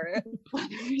capital letters.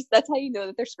 That's how you know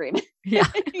that they're screaming. Yeah.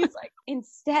 He's like,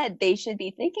 instead, they should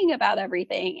be thinking about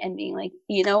everything and being like,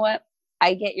 you know what?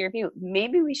 I get your view.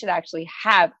 Maybe we should actually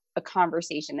have a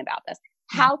conversation about this.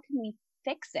 How can we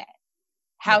fix it?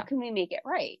 How can we make it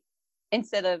right?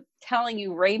 Instead of telling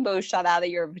you rainbows shot out of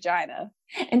your vagina.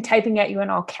 And typing at you in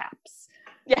all caps.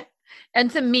 Yeah.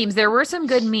 And some memes. There were some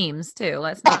good memes too.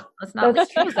 Let's not leave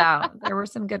those out. There were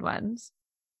some good ones.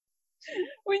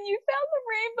 When you found the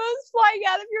rainbows flying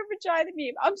out of your vagina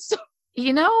meme, I'm so...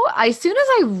 As soon as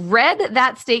I read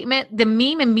that statement, the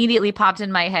meme immediately popped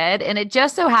in my head. And it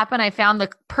just so happened I found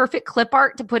the perfect clip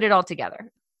art to put it all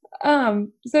together.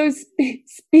 So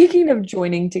speaking of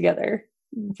joining together,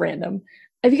 random,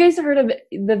 have you guys heard of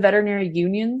the veterinary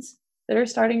unions that are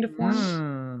starting to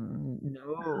form?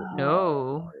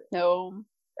 No.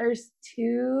 There's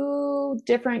 2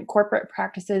 different corporate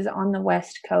practices on the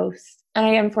West Coast. And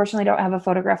I unfortunately don't have a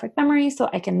photographic memory, so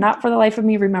I cannot for the life of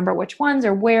me remember which ones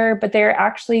or where, but they're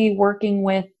actually working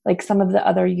with like some of the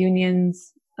other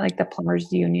unions, like the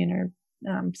plumbers union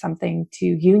or something, to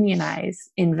unionize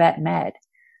in vet med,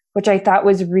 which I thought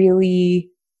was really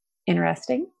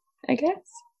interesting, I guess.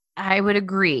 I would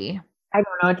agree. I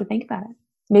don't know what to think about it.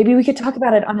 Maybe we could talk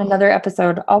about it on another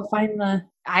episode. I'll find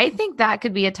I think that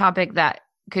could be a topic that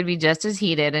could be just as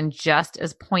heated and just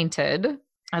as pointed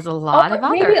as a lot of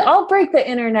others. Maybe I'll break the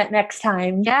internet next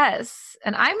time. Yes.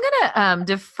 And I'm going to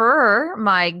defer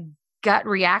my gut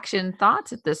reaction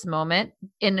thoughts at this moment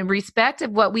in respect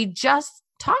of what we just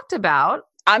talked about.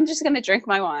 I'm just going to drink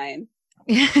my wine.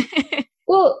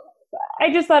 Well,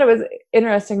 I just thought it was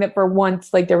interesting that for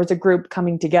once, like, there was a group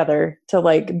coming together to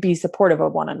like be supportive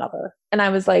of one another. And I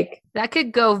was like, that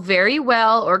could go very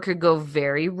well or could go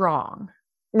very wrong.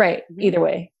 Right. Either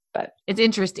way, but it's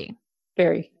interesting.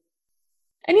 Very.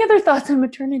 Any other thoughts on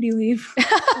maternity leave?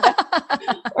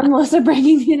 Or Melissa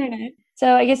breaking the internet?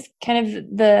 So I guess kind of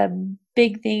the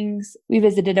big things we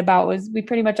visited about was we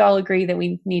pretty much all agree that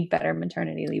we need better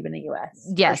maternity leave in the U.S.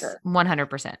 Yes, sure.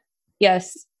 100%.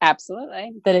 Yes.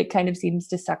 Absolutely. That it kind of seems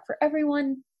to suck for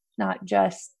everyone, not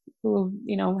just who,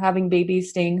 having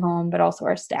babies, staying home, but also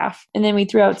our staff. And then we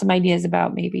threw out some ideas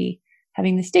about maybe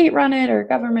having the state run it or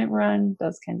government run,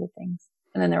 those kinds of things.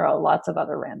 And then there are lots of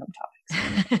other random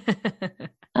topics.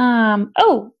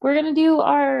 We're going to do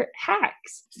our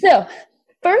hacks. So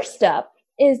first up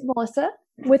is, Melissa,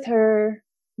 with her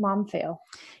mom fail.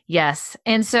 Yes.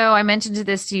 And so I mentioned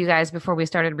this to you guys before we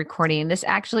started recording. This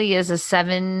actually is a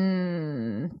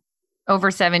over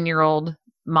 7-year-old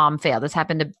mom fail. This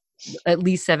happened at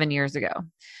least 7 years ago.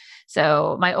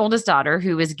 So my oldest daughter,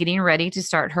 who is getting ready to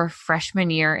start her freshman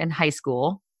year in high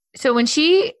school. So when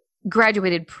she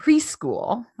graduated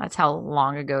preschool, that's how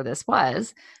long ago this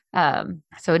was.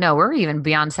 So no, we're even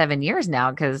beyond 7 years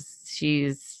now because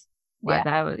she's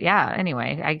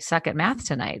anyway, I suck at math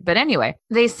tonight. But anyway,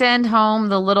 they send home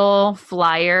the little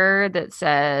flyer that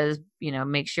says,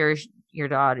 make sure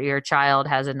your child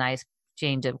has a nice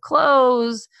change of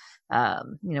clothes.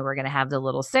 We're going to have the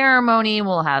little ceremony.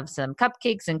 We'll have some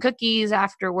cupcakes and cookies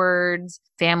afterwards.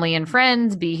 Family and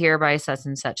friends be here by such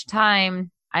and such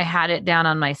time. I had it down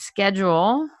on my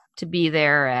schedule to be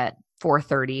there at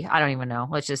 4:30. I don't even know.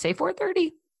 Let's just say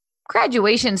 4:30.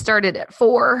 Graduation started at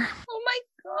 4. Oh my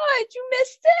God, you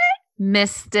missed it?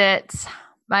 Missed it.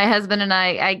 My husband and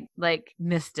I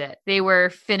missed it. They were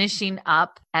finishing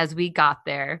up as we got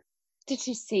there. Did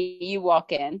she see you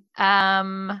walk in?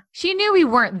 She knew we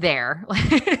weren't there.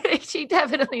 She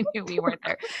definitely knew we weren't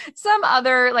there. Some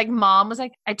other mom was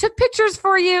like, I took pictures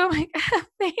for you. I'm like,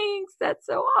 thanks. That's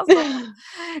so awesome.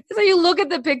 So you look at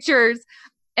the pictures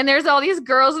and there's all these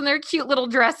girls in their cute little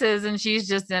dresses and she's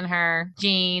just in her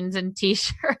jeans and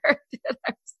t-shirt. And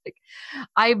I was like,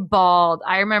 I bawled.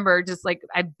 I remember just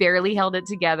I barely held it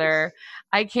together.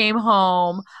 I came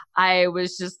home. I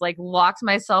was just locked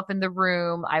myself in the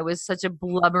room. I was such a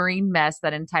blubbering mess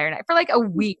that entire night for a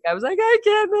week. I was like, I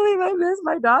can't believe I missed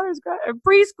my daughter's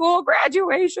preschool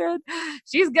graduation.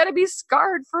 She's going to be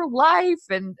scarred for life.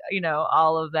 And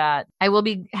all of that. I will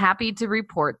be happy to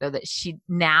report though, that she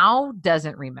now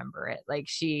doesn't remember it.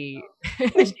 She's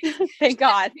thank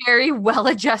God, very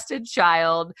well-adjusted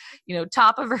child,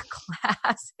 top of her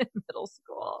class in middle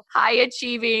school, high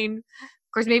achieving.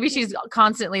 Of course, maybe she's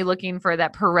constantly looking for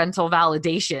that parental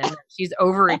validation. She's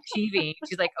overachieving.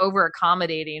 She's over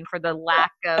accommodating for the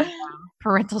lack of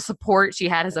parental support she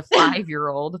had as a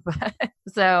 5-year-old.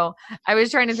 So I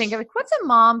was trying to think of what's a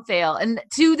mom fail? And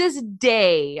to this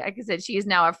day, like I said, she is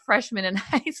now a freshman in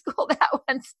high school. That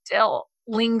one still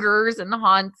lingers and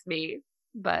haunts me.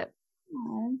 But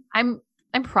I'm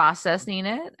processing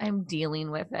it. I'm dealing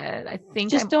with it. I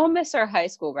think don't miss our high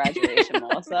school graduation,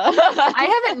 Melissa.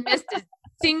 I haven't missed a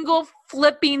single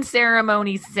flipping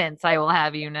ceremony since, I will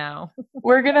have you know.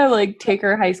 We're going to take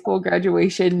her high school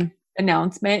graduation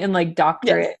announcement and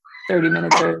doctor it 30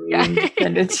 minutes early and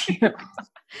send it to you.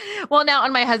 Well, now,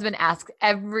 and my husband asks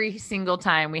every single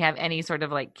time we have any sort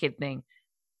of kid thing,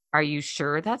 are you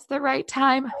sure that's the right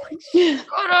time? I'm like,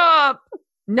 shut up.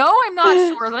 No, I'm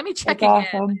not sure. Let me check that's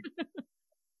again. Awesome.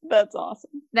 That's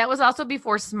awesome. That was also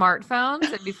before smartphones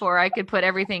and before I could put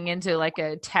everything into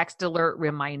a text alert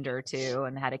reminder too,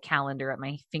 and had a calendar at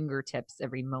my fingertips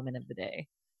every moment of the day.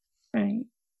 Right.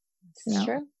 It's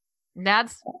true.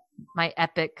 That's my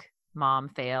epic mom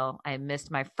fail. I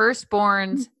missed my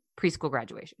firstborn's preschool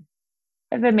graduation.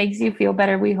 If it makes you feel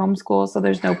better, we homeschool, so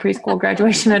there's no preschool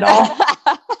graduation at all.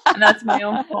 And that's my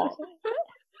own fault.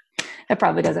 It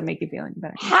probably doesn't make you feel any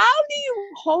better. How do you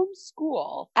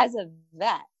homeschool as a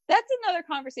vet? That's another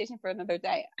conversation for another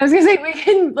day. I was going to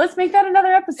say, let's make that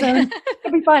another episode.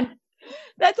 It'll be fun.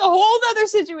 That's a whole other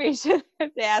situation. I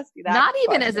have to ask you that. Not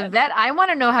even as a vet. I want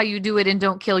to know how you do it and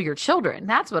don't kill your children.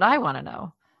 That's what I want to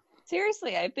know.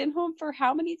 Seriously, I've been home for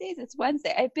how many days? It's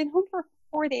Wednesday. I've been home for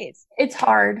 4 days. It's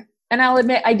hard. And I'll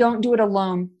admit, I don't do it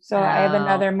alone. So I have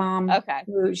another mom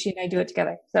who she and I do it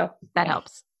together. So that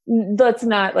helps. Let's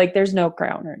not, there's no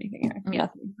crown or anything.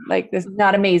 Nothing. This is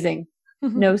not amazing.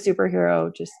 No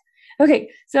superhero, just okay.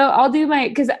 So I'll do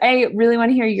because I really want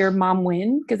to hear your mom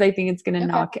win because I think it's going to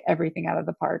knock everything out of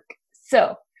the park.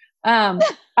 So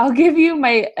I'll give you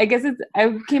I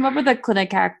came up with a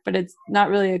clinic hack, but it's not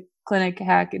really a clinic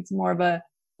hack. It's more of a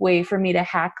way for me to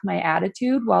hack my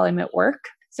attitude while I'm at work.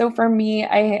 So for me,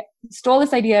 I stole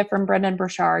this idea from Brendan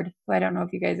Burchard, who I don't know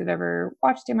if you guys have ever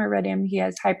watched him or read him. He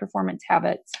has High Performance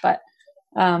Habits, but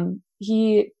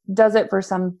he does it for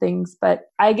some things, but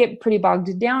I get pretty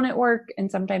bogged down at work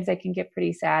and sometimes I can get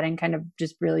pretty sad and kind of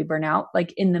just really burn out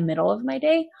in the middle of my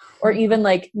day or even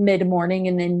mid-morning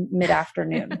and then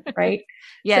mid-afternoon, right?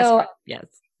 Yes. So,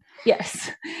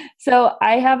 yes. So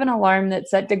I have an alarm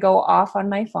that's set to go off on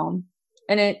my phone,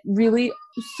 and it really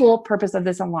sole purpose of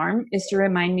this alarm is to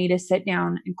remind me to sit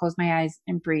down and close my eyes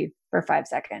and breathe for 5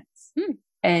 seconds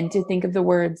and to think of the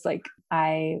words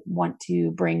I want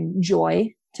to bring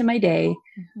joy to my day.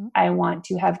 Mm-hmm. I want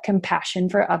to have compassion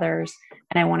for others,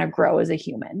 and I want to grow as a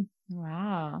human.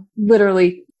 Wow.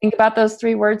 Literally think about those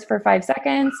 3 words for 5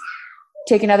 seconds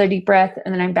take another deep breath,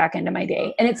 and then I'm back into my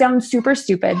day. And it sounds super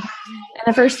stupid. And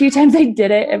the first few times I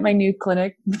did it at my new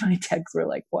clinic, my techs were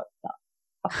like, what the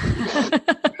fuck?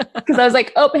 Because I was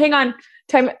like, oh, hang on.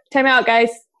 Time out, guys.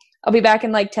 I'll be back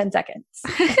in like 10 seconds.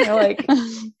 They're like, but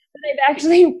I've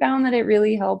actually found that it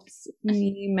really helps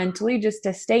me mentally just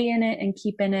to stay in it and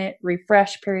keep in it,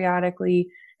 refresh periodically,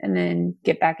 and then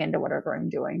get back into whatever I'm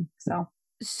doing.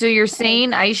 So you're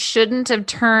saying I shouldn't have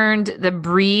turned the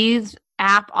Breathe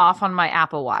app off on my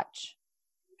Apple Watch?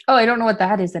 Oh, I don't know what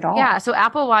that is at all. Yeah. So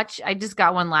Apple Watch, I just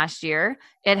got one last year.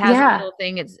 It has a little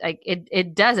thing. It's like,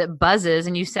 it buzzes,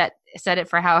 and you set it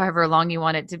for however long you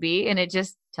want it to be. And it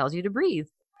just tells you to breathe.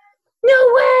 No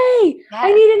way. Yes.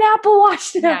 I need an Apple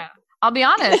Watch now. Yeah. I'll be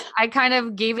honest. I kind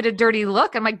of gave it a dirty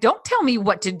look. I'm like, don't tell me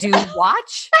what to do,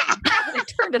 watch. I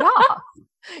turned it off.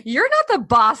 You're not the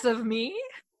boss of me.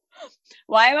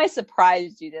 Why am I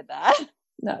surprised you did that?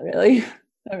 Not really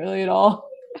at all.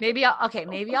 Maybe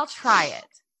I'll try it.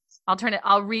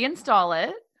 I'll reinstall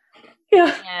it.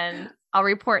 Yeah. And I'll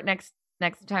report next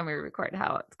time we record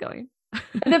how it's going.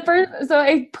 So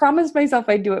I promised myself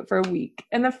I'd do it for a week.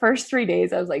 And the first 3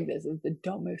 days I was like, this is the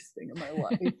dumbest thing in my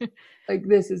life. Like,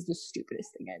 this is the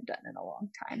stupidest thing I've done in a long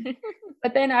time.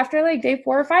 But then after like day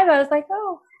 4 or 5, I was like,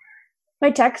 oh,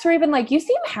 my texts were even like, you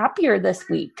seem happier this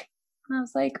week. And I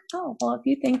was like, oh, well, if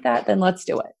you think that, then let's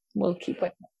do it. We'll keep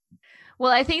with it.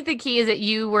 Well, I think the key is that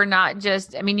you weren't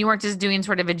just doing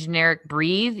sort of a generic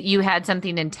breathe. You had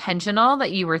something intentional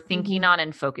that you were thinking on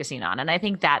and focusing on. And I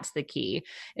think that's the key,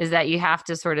 is that you have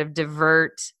to sort of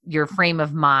divert your frame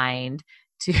of mind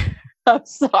to. I'm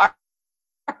sorry.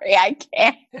 I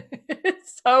can't.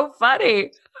 It's so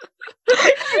funny.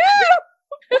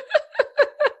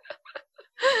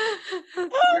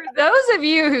 For those of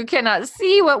you who cannot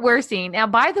see what we're seeing. Now,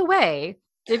 by the way,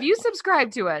 if you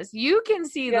subscribe to us, you can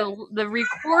see the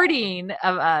recording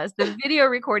of us, the video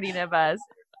recording of us,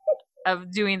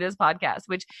 of doing this podcast,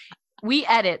 which we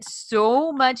edit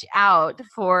so much out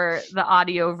for the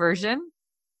audio version,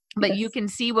 but you can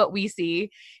see what we see.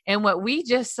 And what we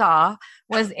just saw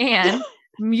was Anne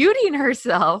muting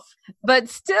herself, but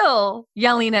still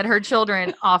yelling at her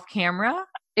children off camera.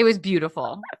 It was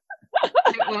beautiful.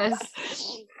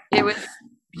 It was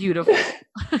beautiful.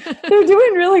 They're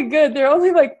doing really good. They're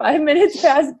only like 5 minutes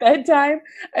past bedtime,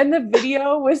 and the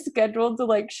video was scheduled to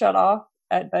like shut off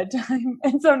at bedtime.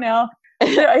 And so now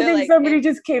I think like, somebody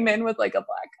just came in with like a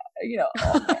black eye,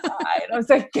 oh my eye. And I was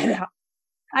like, get out.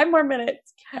 5 more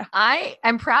minutes.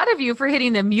 I'm proud of you for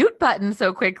hitting the mute button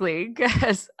so quickly,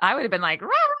 because I would have been like, rah,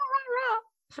 rah,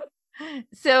 rah, rah.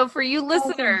 So for you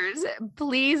listeners,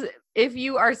 please, if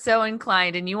you are so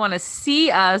inclined and you want to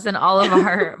see us and all of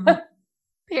our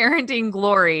parenting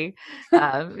glory,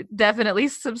 definitely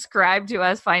subscribe to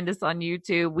us. Find us on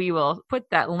YouTube. We will put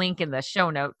that link in the show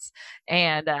notes,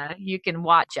 and you can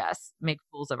watch us make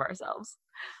fools of ourselves.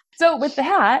 So with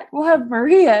that, we'll have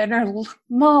Maria and our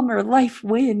mom or life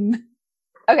win.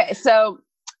 Okay, so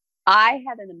I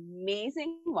had an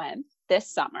amazing one this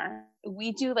summer.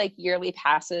 We do like yearly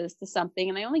passes to something,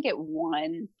 and I only get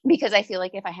one because I feel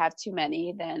like if I have too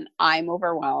many, then I'm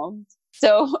overwhelmed.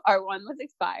 So our one was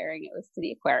expiring. It was to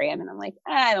the aquarium. And I'm like,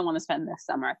 I don't want to spend this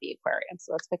summer at the aquarium.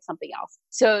 So let's pick something else.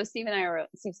 So Steve's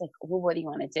like, well, what do you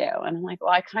want to do? And I'm like,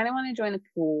 well, I kind of want to join the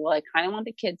pool. I kind of want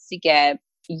the kids to get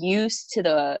used to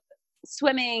the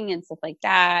swimming and stuff like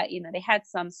that. They had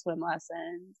some swim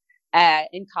lessons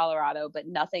in Colorado, but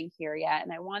nothing here yet.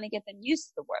 And I want to get them used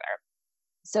to the water.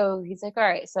 So he's like, all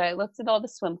right. So I looked at all the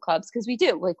swim clubs, because we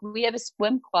have a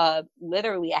swim club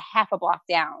literally a half a block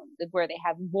down where they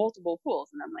have multiple pools.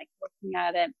 And I'm like looking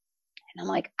at it, and I'm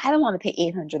like, I don't want to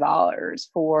pay $800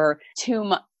 for 2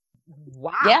 months.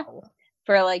 Wow. Yeah.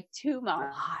 For like 2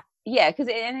 months. Yeah. Because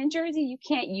in Jersey, you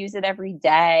can't use it every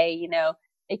day,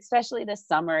 especially this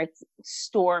summer, it's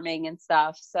storming and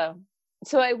stuff. So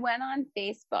I went on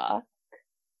Facebook.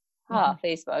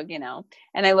 Facebook,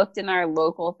 and I looked in our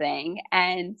local thing,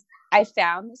 and I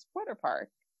found this water park.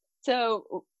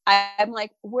 So I'm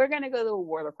like, we're going to go to a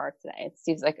water park today. And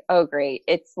Steve's like, oh, great.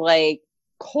 It's like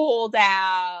cold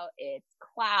out. It's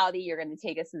cloudy. You're going to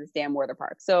take us to this damn water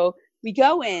park. So we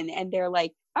go in, and they're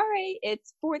like, all right,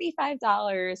 it's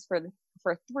 $45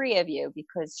 for 3 of you,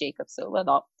 because Jacob's so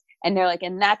little. And they're like,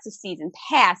 and that's a season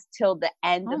pass till the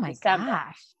end of December.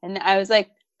 Gosh. And I was like,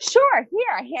 sure,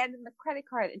 here. I hand him the credit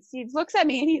card, and Steve looks at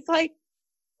me and he's like,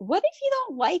 what if you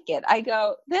don't like it? I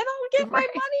go, then I'll get my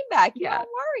money back. You don't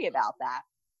worry about that.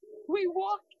 We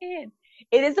walk in.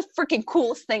 It is the freaking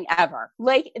coolest thing ever.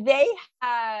 Like, they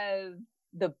have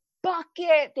the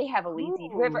bucket, they have a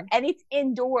lazy river, and it's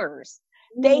indoors.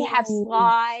 They have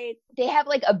slides. They have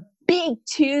like a big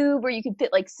tube where you can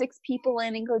fit like 6 people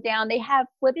in and go down. They have,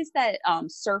 what is that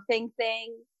surfing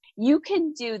thing?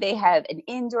 They have an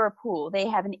indoor pool. They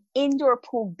have an indoor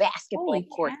pool basketball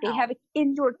court. They have an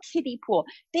indoor kiddie pool.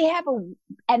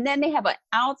 And then they have an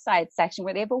outside section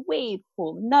where they have a wave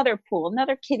pool, another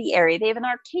kiddie area. They have an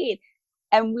arcade.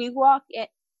 And we walk in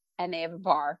and they have a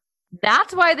bar.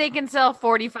 That's why they can sell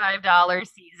 $45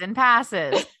 season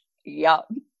passes. Yup.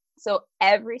 So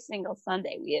every single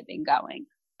Sunday we have been going.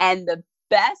 And the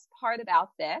best part about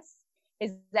this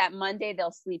is that Monday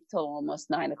they'll sleep till almost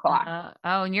 9 o'clock.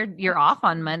 And you're off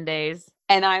on Mondays.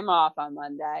 And I'm off on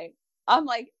Monday. I'm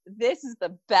like, this is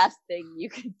the best thing you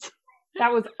could do.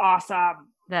 That was awesome.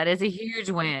 That is a huge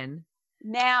win.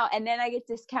 Now, and then I get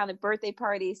discounted birthday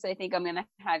parties. So I think I'm going to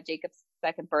have Jacob's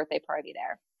second birthday party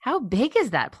there. How big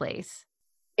is that place?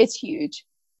 It's huge.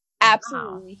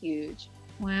 Absolutely huge.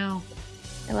 Wow.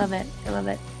 I love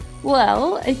it.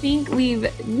 Well, I think we've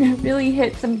really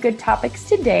hit some good topics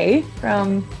today,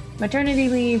 from maternity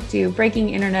leave to breaking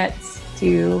internets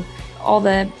to all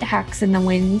the hacks and the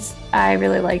wins. I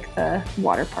really like the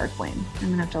water park win. I'm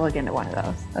gonna have to look into one of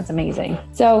those. That's amazing.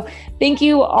 So thank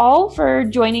you all for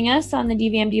joining us on the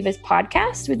DVM Divas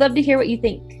podcast. We'd love to hear what you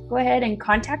think. Go ahead and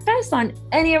contact us on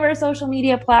any of our social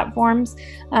media platforms.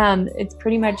 It's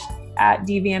pretty much at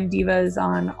DVM Divas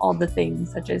on all the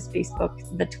things, such as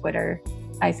Facebook, the Twitter.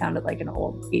 I sounded like an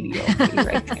old 80-year-old lady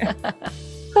right there.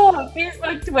 So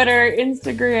Facebook, Twitter,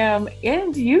 Instagram,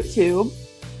 and YouTube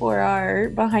for our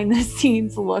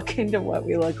behind-the-scenes look into what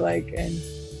we look like and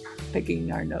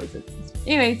picking our noses.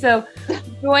 Anyway, so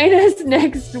join us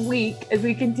next week as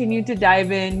we continue to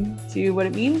dive into what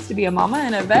it means to be a mama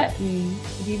and a vet and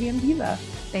a DVM diva.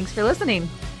 Thanks for listening.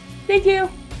 Thank you.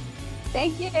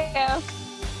 Thank you.